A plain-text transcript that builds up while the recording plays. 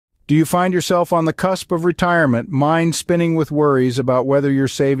Do you find yourself on the cusp of retirement, mind spinning with worries about whether your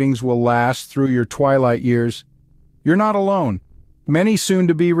savings will last through your twilight years? You're not alone. Many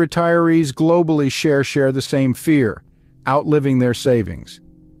soon-to-be retirees globally share the same fear, outliving their savings.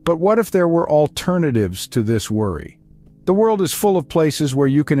 But what if there were alternatives to this worry? The world is full of places where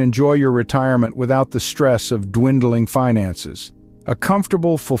you can enjoy your retirement without the stress of dwindling finances. A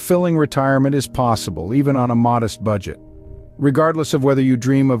comfortable, fulfilling retirement is possible, even on a modest budget. Regardless of whether you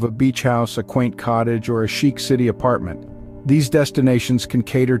dream of a beach house, a quaint cottage, or a chic city apartment, these destinations can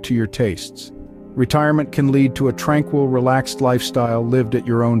cater to your tastes. Retirement can lead to a tranquil, relaxed lifestyle lived at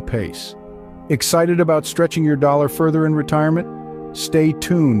your own pace. Excited about stretching your dollar further in retirement? Stay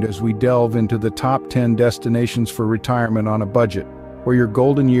tuned as we delve into the top 10 destinations for retirement on a budget, where your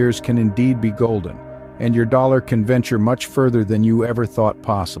golden years can indeed be golden, and your dollar can venture much further than you ever thought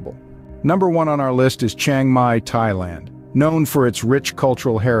possible. Number 1 on our list is Chiang Mai, Thailand. Known for its rich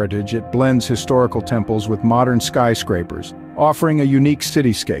cultural heritage, it blends historical temples with modern skyscrapers, offering a unique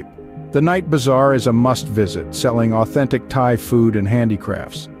cityscape. The Night Bazaar is a must-visit, selling authentic Thai food and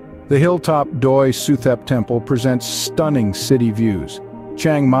handicrafts. The hilltop Doi Suthep Temple presents stunning city views.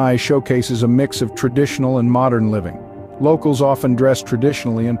 Chiang Mai showcases a mix of traditional and modern living. Locals often dress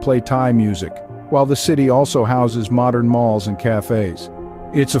traditionally and play Thai music, while the city also houses modern malls and cafes.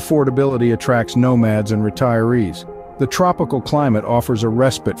 Its affordability attracts nomads and retirees. The tropical climate offers a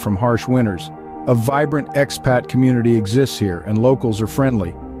respite from harsh winters. A vibrant expat community exists here, and locals are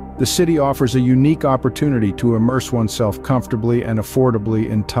friendly. The city offers a unique opportunity to immerse oneself comfortably and affordably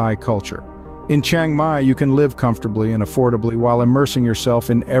in Thai culture. In Chiang Mai, you can live comfortably and affordably while immersing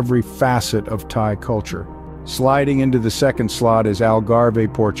yourself in every facet of Thai culture. Sliding into the second slot is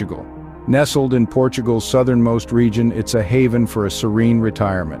Algarve, Portugal. Nestled in Portugal's southernmost region, it's a haven for a serene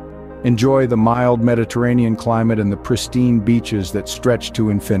retirement. Enjoy the mild Mediterranean climate and the pristine beaches that stretch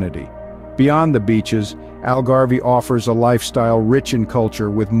to infinity. Beyond the beaches, Algarve offers a lifestyle rich in culture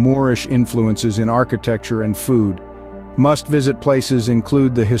with Moorish influences in architecture and food. Must-visit places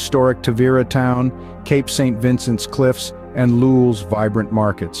include the historic Tavira town, Cape St. Vincent's Cliffs, and Lul's vibrant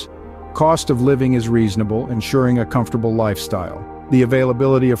markets. Cost of living is reasonable, ensuring a comfortable lifestyle. The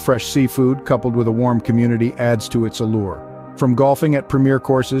availability of fresh seafood, coupled with a warm community, adds to its allure. From golfing at premier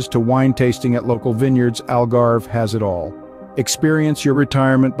courses to wine tasting at local vineyards, Algarve has it all. Experience your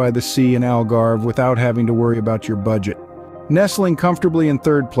retirement by the sea in Algarve without having to worry about your budget. Nestling comfortably in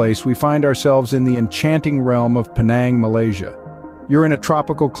third place, we find ourselves in the enchanting realm of Penang, Malaysia. You're in a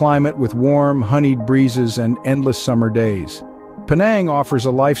tropical climate with warm, honeyed breezes and endless summer days. Penang offers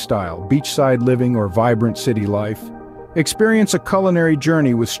a lifestyle, beachside living or vibrant city life. Experience a culinary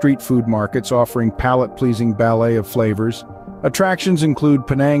journey with street food markets offering palate-pleasing ballet of flavors. Attractions include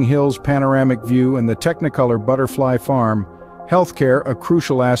Penang Hills panoramic view and the Technicolor Butterfly Farm. Healthcare, a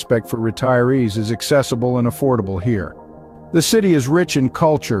crucial aspect for retirees, is accessible and affordable here. The city is rich in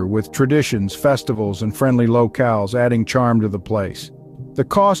culture, with traditions, festivals, and friendly locales adding charm to the place. The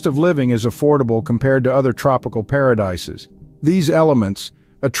cost of living is affordable compared to other tropical paradises. These elements,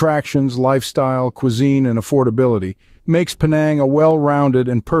 attractions, lifestyle, cuisine, and affordability, makes Penang a well-rounded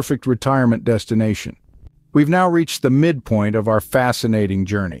and perfect retirement destination. We've now reached the midpoint of our fascinating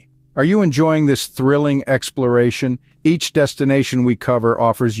journey. Are you enjoying this thrilling exploration? Each destination we cover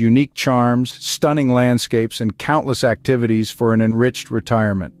offers unique charms, stunning landscapes, and countless activities for an enriched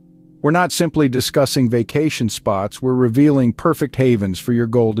retirement. We're not simply discussing vacation spots, we're revealing perfect havens for your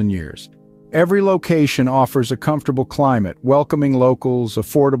golden years. Every location offers a comfortable climate, welcoming locals,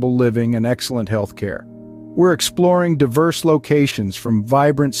 affordable living, and excellent health care. We're exploring diverse locations from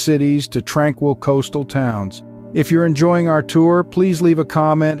vibrant cities to tranquil coastal towns. If you're enjoying our tour, please leave a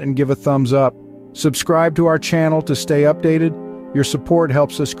comment and give a thumbs up. Subscribe to our channel to stay updated. Your support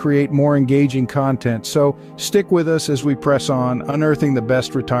helps us create more engaging content, so stick with us as we press on, unearthing the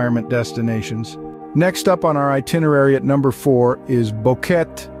best retirement destinations. Next up on our itinerary at number 4 is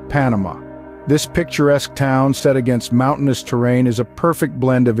Boquete, Panama. This picturesque town set against mountainous terrain is a perfect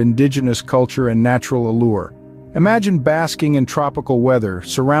blend of indigenous culture and natural allure. Imagine basking in tropical weather,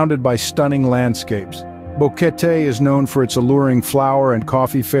 surrounded by stunning landscapes. Boquete is known for its alluring flower and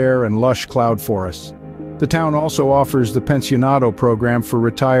coffee fare and lush cloud forests. The town also offers the Pensionado program for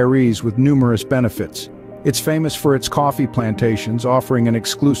retirees with numerous benefits. It's famous for its coffee plantations, offering an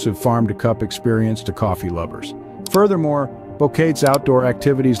exclusive farm-to-cup experience to coffee lovers. Furthermore, Boquete's outdoor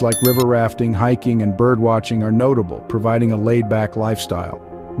activities like river rafting, hiking, and birdwatching are notable, providing a laid-back lifestyle.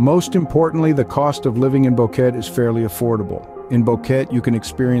 Most importantly, the cost of living in Boquete is fairly affordable. In Boquete, you can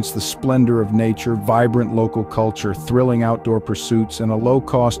experience the splendor of nature, vibrant local culture, thrilling outdoor pursuits, and a low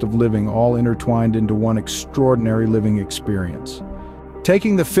cost of living all intertwined into one extraordinary living experience.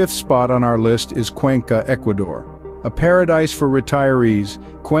 Taking the fifth spot on our list is Cuenca, Ecuador. A paradise for retirees,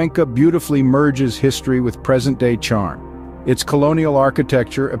 Cuenca beautifully merges history with present-day charm. Its colonial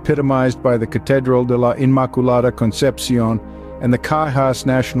architecture, epitomized by the Catedral de la Inmaculada Concepción and the Cajas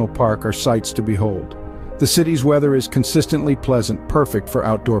National Park, are sights to behold. The city's weather is consistently pleasant, perfect for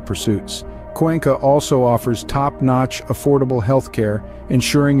outdoor pursuits. Cuenca also offers top-notch, affordable healthcare,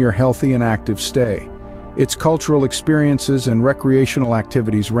 ensuring your healthy and active stay. Its cultural experiences and recreational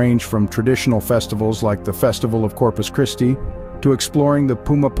activities range from traditional festivals like the Festival of Corpus Christi to exploring the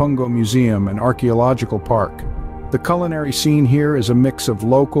Pumapungo Museum and Archaeological Park. The culinary scene here is a mix of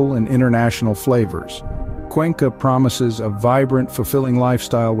local and international flavors. Cuenca promises a vibrant, fulfilling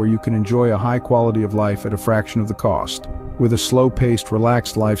lifestyle where you can enjoy a high quality of life at a fraction of the cost, with a slow-paced,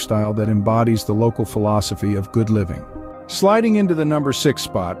 relaxed lifestyle that embodies the local philosophy of good living. Sliding into the number 6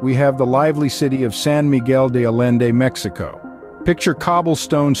 spot, we have the lively city of San Miguel de Allende, Mexico. Picture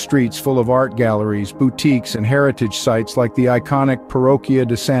cobblestone streets full of art galleries, boutiques, and heritage sites like the iconic Parroquia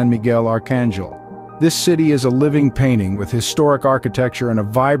de San Miguel Arcangel. This city is a living painting with historic architecture and a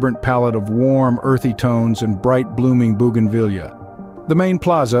vibrant palette of warm, earthy tones and bright, blooming bougainvillea. The main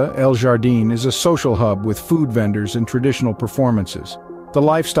plaza, El Jardín, is a social hub with food vendors and traditional performances. The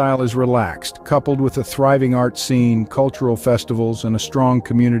lifestyle is relaxed, coupled with a thriving art scene, cultural festivals, and a strong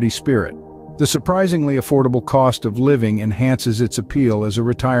community spirit. The surprisingly affordable cost of living enhances its appeal as a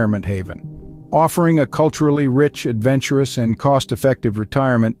retirement haven. Offering a culturally rich, adventurous, and cost-effective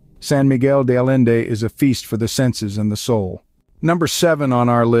retirement, San Miguel de Allende is a feast for the senses and the soul. Number 7 on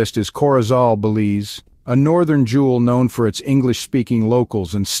our list is Corozal, Belize, a northern jewel known for its English-speaking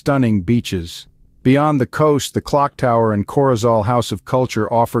locals and stunning beaches. Beyond the coast, the Clock Tower and Corozal House of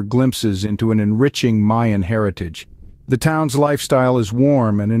Culture offer glimpses into an enriching Mayan heritage. The town's lifestyle is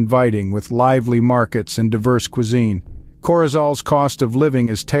warm and inviting, with lively markets and diverse cuisine. Corozal's cost of living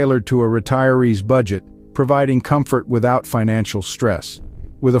is tailored to a retiree's budget, providing comfort without financial stress.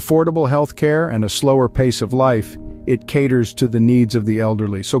 With affordable health care and a slower pace of life, it caters to the needs of the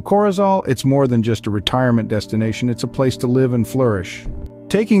elderly. So Corozal, it's more than just a retirement destination, it's a place to live and flourish.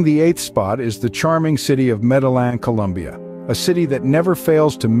 Taking the 8th spot is the charming city of Medellin, Colombia, a city that never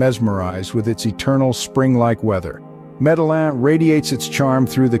fails to mesmerize with its eternal spring-like weather. Medellin radiates its charm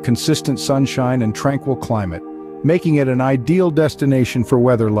through the consistent sunshine and tranquil climate, making it an ideal destination for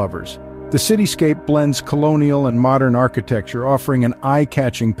weather lovers. The cityscape blends colonial and modern architecture, offering an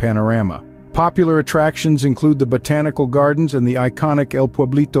eye-catching panorama. Popular attractions include the botanical gardens and the iconic El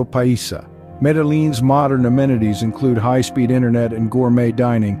Pueblito Paisa. Medellin's modern amenities include high-speed internet and gourmet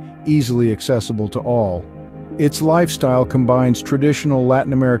dining, easily accessible to all. Its lifestyle combines traditional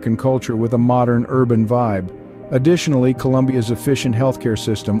Latin American culture with a modern urban vibe. Additionally, Colombia's efficient healthcare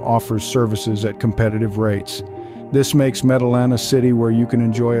system offers services at competitive rates. This makes Medellin a city where you can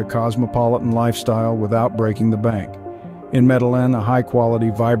enjoy a cosmopolitan lifestyle without breaking the bank. In Medellin, a high-quality,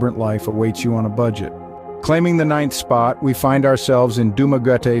 vibrant life awaits you on a budget. Claiming the 9th spot, we find ourselves in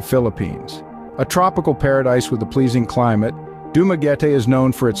Dumaguete, Philippines. A tropical paradise with a pleasing climate, Dumaguete is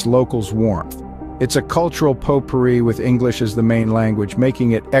known for its locals' warmth. It's a cultural potpourri with English as the main language,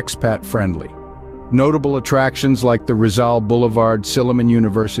 making it expat-friendly. Notable attractions like the Rizal Boulevard, Silliman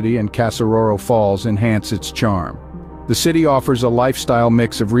University, and Casaroro Falls enhance its charm. The city offers a lifestyle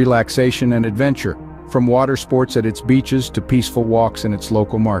mix of relaxation and adventure, from water sports at its beaches to peaceful walks in its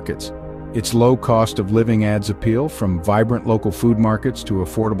local markets. Its low cost of living adds appeal, from vibrant local food markets to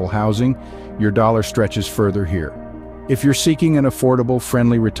affordable housing. Your dollar stretches further here. If you're seeking an affordable,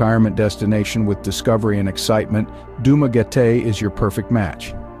 friendly retirement destination with discovery and excitement, Dumaguete is your perfect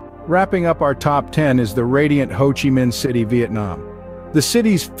match. Wrapping up our top 10 is the radiant Ho Chi Minh City, Vietnam. The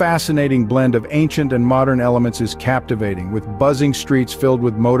city's fascinating blend of ancient and modern elements is captivating, with buzzing streets filled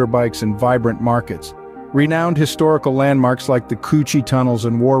with motorbikes and vibrant markets. Renowned historical landmarks like the Cu Chi Tunnels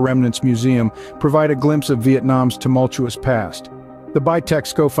and War Remnants Museum provide a glimpse of Vietnam's tumultuous past. The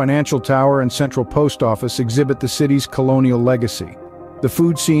Bitexco Financial Tower and Central Post Office exhibit the city's colonial legacy. The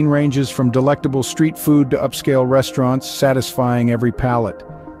food scene ranges from delectable street food to upscale restaurants, satisfying every palate.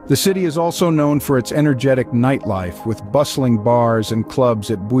 The city is also known for its energetic nightlife, with bustling bars and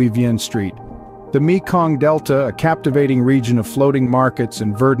clubs at Bui Vien Street. The Mekong Delta, a captivating region of floating markets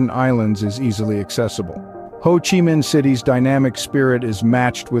and verdant islands, is easily accessible. Ho Chi Minh City's dynamic spirit is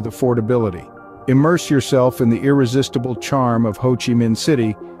matched with affordability. Immerse yourself in the irresistible charm of Ho Chi Minh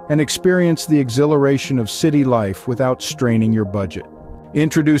City and experience the exhilaration of city life without straining your budget.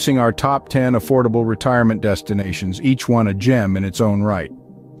 Introducing our top 10 affordable retirement destinations, each one a gem in its own right.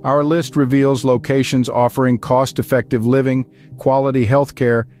 Our list reveals locations offering cost-effective living, quality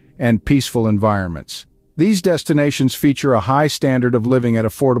healthcare, and peaceful environments. These destinations feature a high standard of living at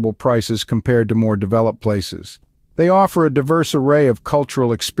affordable prices compared to more developed places. They offer a diverse array of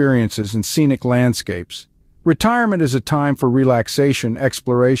cultural experiences and scenic landscapes. Retirement is a time for relaxation,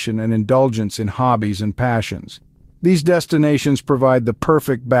 exploration, and indulgence in hobbies and passions. These destinations provide the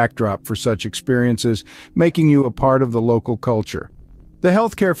perfect backdrop for such experiences, making you a part of the local culture. The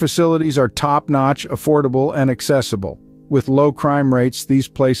healthcare facilities are top-notch, affordable, and accessible. With low crime rates, these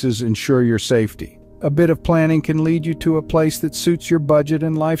places ensure your safety. A bit of planning can lead you to a place that suits your budget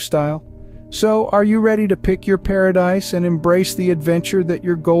and lifestyle. So, are you ready to pick your paradise and embrace the adventure that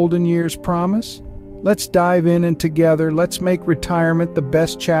your golden years promise? Let's dive in and together, let's make retirement the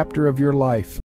best chapter of your life.